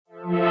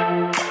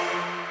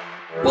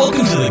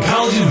Welcome to the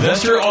College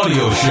Investor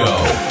Audio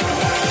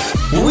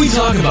Show, where we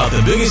talk about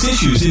the biggest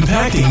issues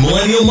impacting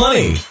millennial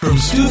money, from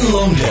student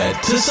loan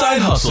debt to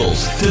side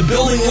hustles to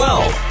building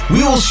wealth.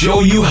 We will show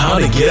you how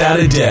to get out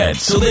of debt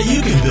so that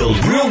you can build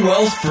real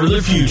wealth for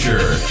the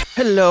future.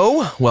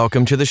 Hello,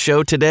 welcome to the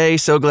show today.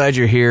 So glad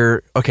you're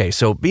here. Okay,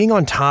 so being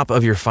on top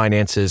of your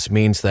finances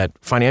means that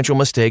financial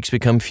mistakes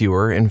become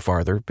fewer and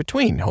farther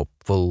between,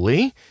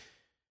 hopefully.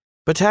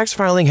 But tax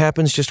filing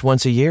happens just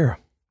once a year,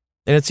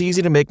 and it's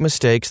easy to make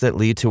mistakes that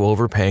lead to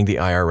overpaying the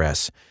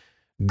IRS.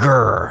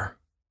 Grr,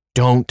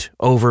 don't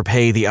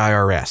overpay the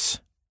IRS.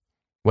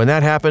 When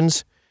that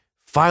happens,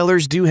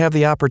 filers do have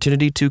the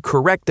opportunity to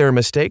correct their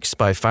mistakes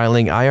by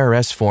filing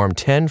IRS Form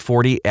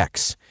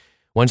 1040X.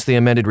 Once the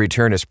amended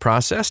return is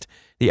processed,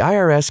 the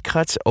IRS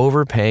cuts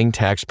overpaying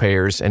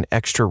taxpayers an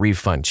extra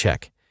refund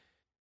check.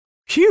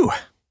 Phew!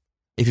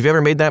 If you've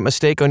ever made that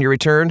mistake on your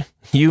return,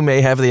 you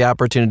may have the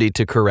opportunity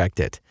to correct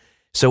it.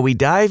 So we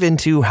dive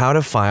into how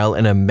to file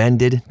an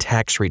amended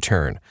tax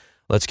return.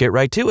 Let's get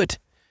right to it.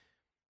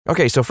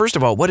 Okay, so first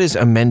of all, what is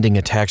amending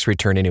a tax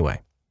return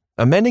anyway?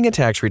 Amending a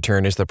tax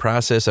return is the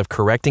process of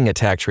correcting a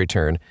tax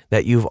return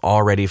that you've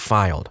already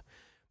filed.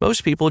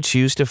 Most people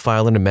choose to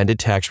file an amended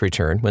tax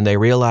return when they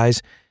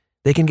realize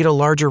they can get a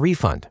larger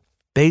refund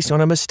based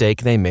on a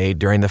mistake they made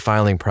during the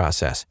filing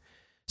process.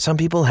 Some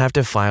people have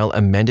to file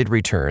amended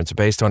returns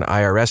based on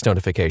IRS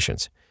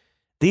notifications.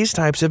 These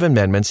types of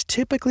amendments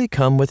typically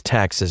come with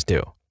taxes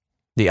due.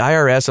 The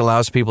IRS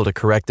allows people to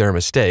correct their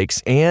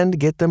mistakes and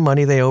get the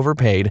money they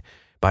overpaid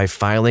by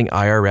filing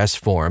IRS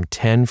Form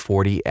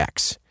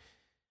 1040X.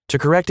 To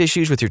correct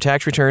issues with your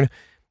tax return,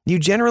 you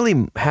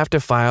generally have to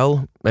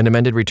file an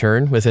amended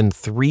return within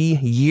 3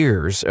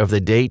 years of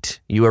the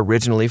date you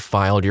originally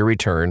filed your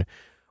return,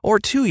 or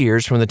 2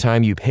 years from the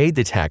time you paid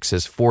the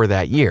taxes for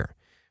that year.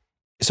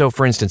 So,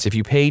 for instance, if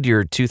you paid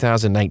your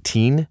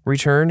 2019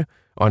 return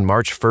on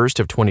March 1st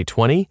of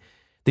 2020,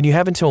 then you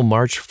have until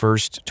March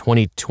 1st,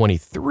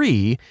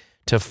 2023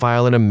 to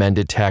file an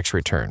amended tax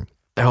return.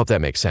 I hope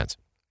that makes sense.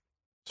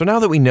 So now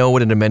that we know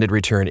what an amended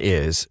return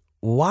is,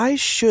 why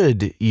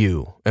should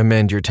you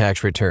amend your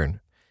tax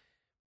return?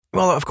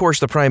 Well, of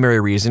course, the primary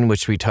reason,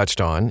 which we touched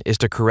on, is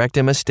to correct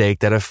a mistake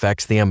that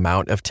affects the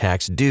amount of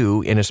tax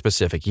due in a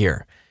specific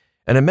year.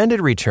 An amended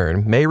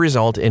return may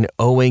result in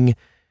owing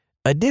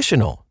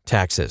additional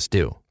taxes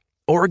due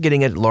or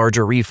getting a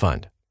larger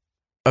refund.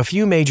 A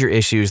few major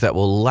issues that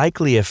will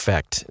likely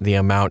affect the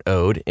amount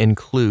owed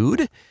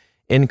include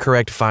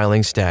incorrect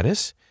filing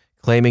status,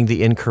 claiming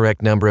the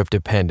incorrect number of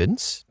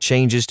dependents,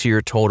 changes to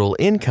your total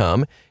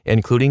income,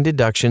 including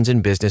deductions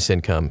in business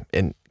income,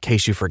 in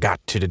case you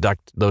forgot to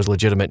deduct those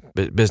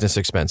legitimate business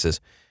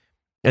expenses,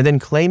 and then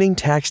claiming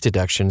tax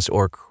deductions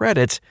or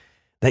credits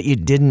that you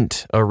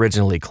didn't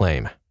originally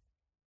claim.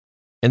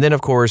 And then,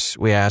 of course,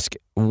 we ask,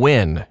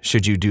 when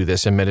should you do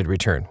this amended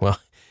return? Well,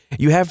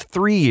 you have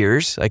 3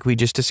 years, like we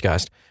just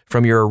discussed,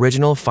 from your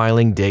original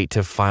filing date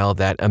to file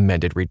that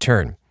amended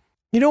return.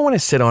 You don't want to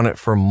sit on it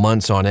for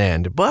months on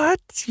end,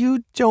 but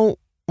you don't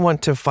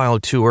want to file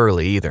too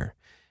early either.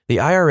 The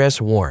IRS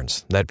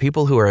warns that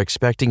people who are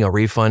expecting a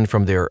refund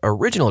from their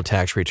original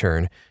tax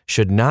return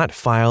should not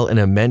file an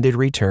amended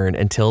return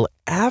until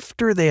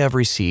after they have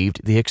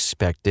received the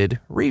expected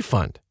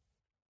refund.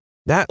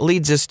 That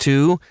leads us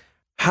to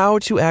how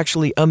to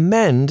actually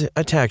amend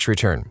a tax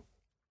return.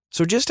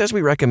 So just as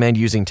we recommend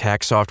using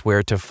tax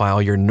software to file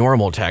your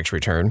normal tax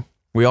return,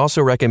 we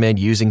also recommend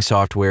using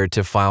software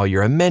to file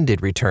your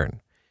amended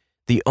return.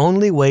 The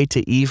only way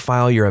to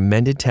e-file your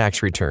amended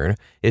tax return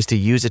is to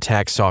use a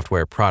tax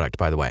software product,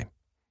 by the way.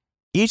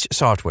 Each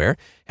software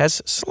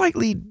has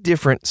slightly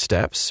different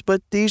steps,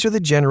 but these are the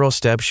general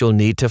steps you'll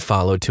need to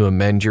follow to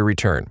amend your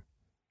return.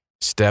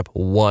 Step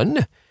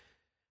 1,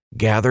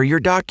 gather your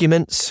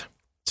documents.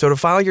 So to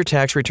file your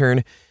tax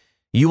return,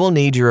 you will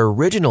need your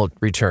original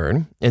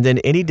return and then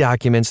any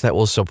documents that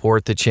will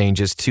support the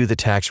changes to the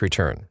tax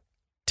return.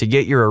 To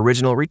get your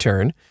original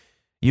return,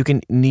 you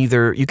can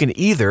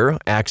either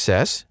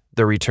access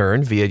the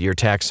return via your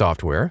tax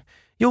software.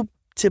 You'll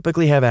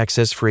typically have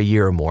access for a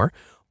year or more,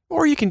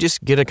 or you can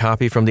just get a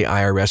copy from the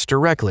IRS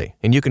directly,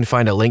 and you can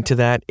find a link to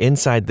that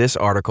inside this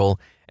article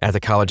at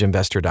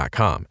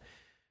thecollegeinvestor.com.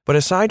 But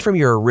aside from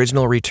your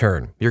original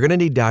return, you're going to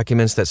need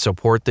documents that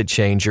support the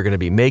change you're going to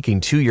be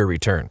making to your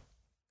return.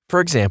 For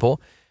example,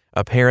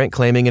 a parent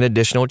claiming an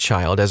additional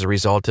child as a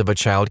result of a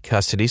child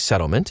custody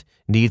settlement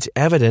needs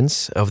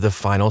evidence of the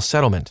final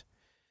settlement.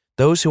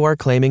 Those who are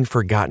claiming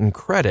forgotten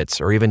credits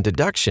or even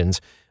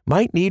deductions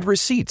might need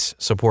receipts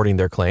supporting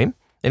their claim.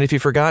 And if you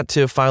forgot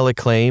to file a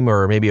claim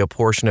or maybe a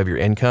portion of your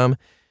income,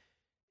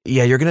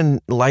 you're going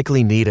to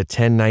likely need a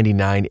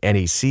 1099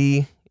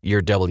 NEC,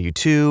 your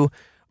W-2,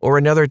 or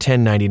another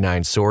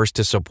 1099 source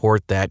to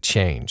support that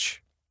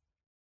change.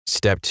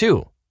 Step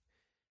 2.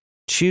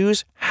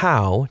 Choose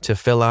how to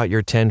fill out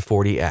your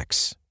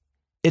 1040X.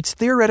 It's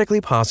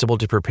theoretically possible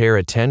to prepare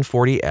a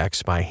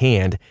 1040X by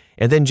hand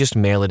and then just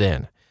mail it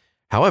in.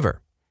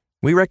 However,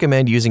 we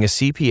recommend using a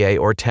CPA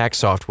or tax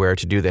software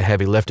to do the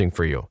heavy lifting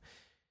for you.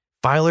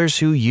 Filers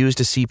who used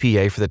a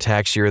CPA for the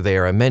tax year they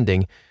are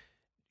amending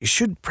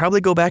should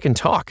probably go back and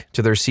talk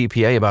to their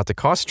CPA about the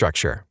cost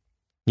structure.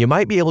 You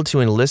might be able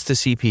to enlist the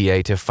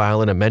CPA to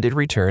file an amended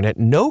return at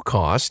no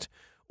cost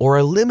or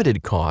a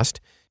limited cost,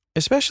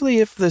 especially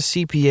if the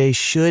CPA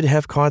should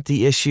have caught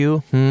the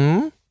issue.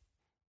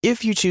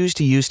 If you choose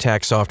to use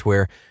tax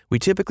software, we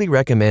typically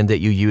recommend that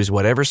you use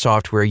whatever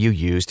software you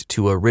used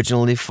to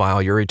originally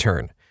file your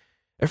return.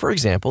 For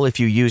example, if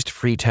you used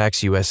Free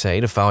Tax USA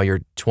to file your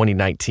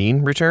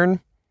 2019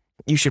 return,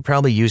 you should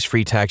probably use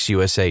Free Tax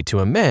USA to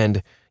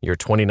amend your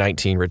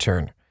 2019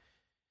 return.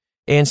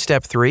 And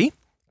step 3,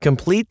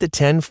 complete the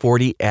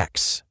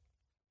 1040X.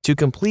 To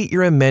complete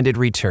your amended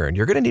return,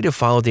 you're going to need to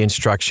follow the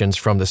instructions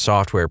from the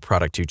software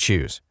product you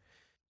choose.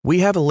 We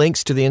have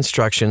links to the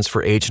instructions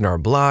for H&R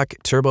Block,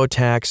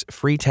 TurboTax,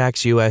 Free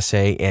Tax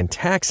USA, and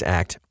Tax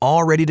Act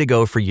all ready to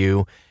go for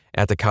you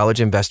at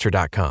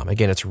thecollegeinvestor.com.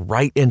 Again, it's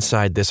right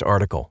inside this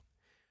article.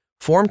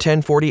 Form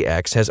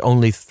 1040X has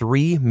only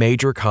 3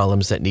 major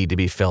columns that need to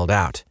be filled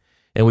out,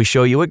 and we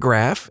show you a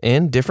graph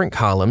and different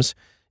columns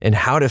and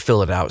how to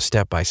fill it out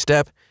step by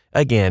step,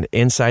 again,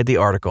 inside the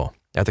article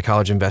at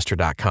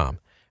thecollegeinvestor.com.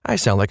 I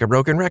sound like a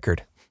broken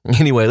record.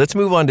 Anyway, let's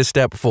move on to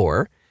step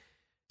 4.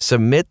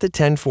 Submit the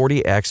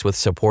 1040X with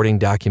supporting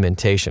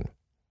documentation.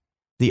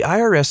 The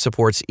IRS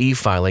supports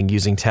e-filing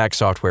using tax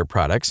software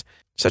products,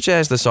 such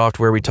as the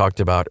software we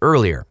talked about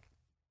earlier.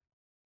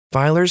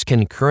 Filers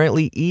can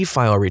currently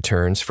e-file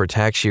returns for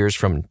tax years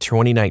from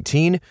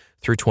 2019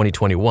 through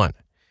 2021.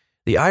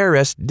 The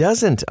IRS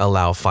doesn't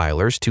allow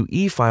filers to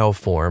e-file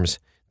forms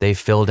they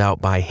filled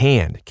out by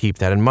hand. Keep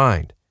that in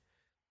mind.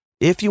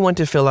 If you want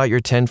to fill out your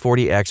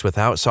 1040X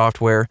without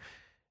software,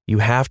 you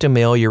have to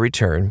mail your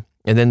return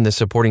and then the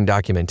supporting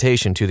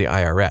documentation to the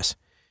IRS.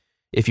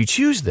 If you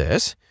choose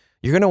this,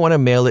 you're going to want to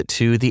mail it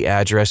to the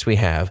address we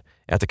have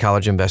at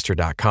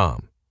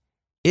thecollegeinvestor.com.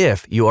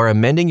 If you are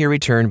amending your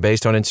return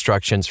based on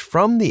instructions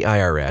from the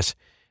IRS,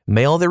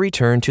 mail the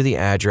return to the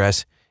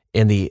address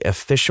in the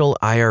official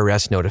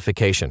IRS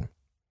notification.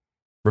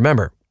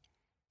 Remember,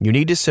 you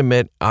need to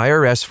submit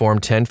IRS Form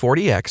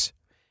 1040X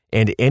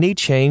and any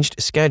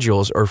changed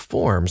schedules or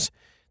forms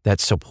that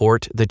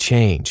support the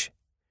change.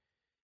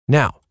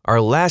 Now, our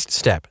last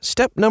step,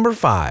 step number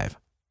 5,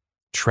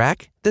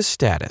 track the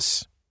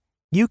status.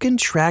 You can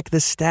track the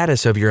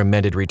status of your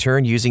amended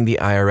return using the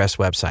IRS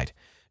website.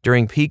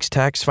 During peak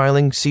tax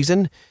filing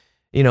season,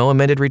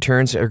 amended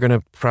returns are going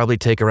to probably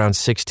take around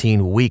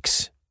 16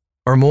 weeks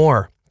or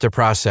more to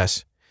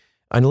process.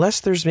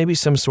 Unless there's maybe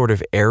some sort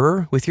of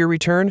error with your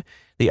return,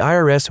 the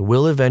IRS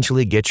will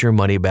eventually get your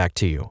money back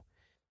to you.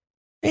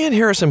 And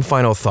here are some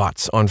final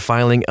thoughts on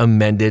filing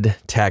amended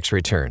tax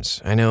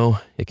returns. I know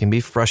it can be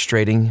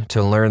frustrating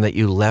to learn that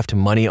you left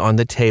money on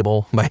the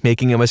table by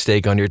making a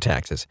mistake on your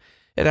taxes.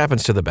 It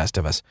happens to the best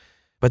of us.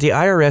 But the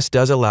IRS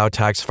does allow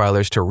tax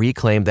filers to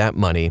reclaim that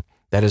money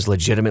that is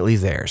legitimately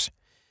theirs.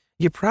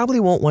 You probably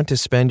won't want to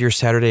spend your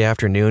Saturday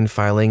afternoon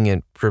filing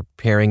and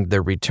preparing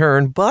the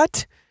return,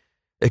 but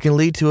it can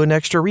lead to an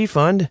extra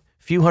refund,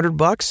 a few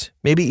 $100,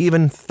 maybe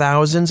even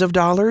thousands of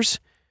dollars.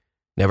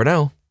 Never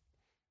know.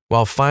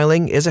 While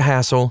filing is a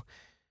hassle,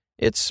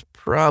 it's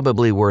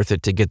probably worth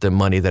it to get the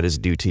money that is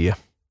due to you.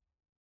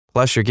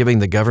 Plus, you're giving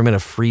the government a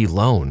free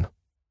loan.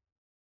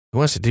 Who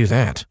wants to do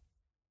that?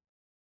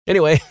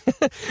 Anyway,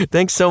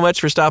 thanks so much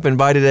for stopping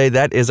by today.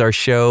 That is our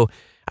show.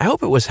 I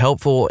hope it was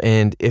helpful,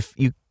 and if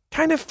you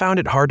kind of found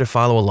it hard to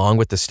follow along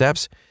with the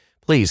steps,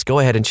 please go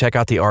ahead and check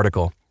out the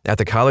article at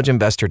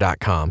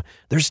thecollegeinvestor.com.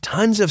 There's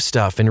tons of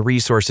stuff and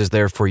resources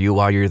there for you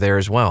while you're there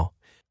as well.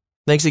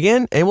 Thanks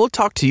again, and we'll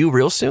talk to you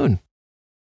real soon.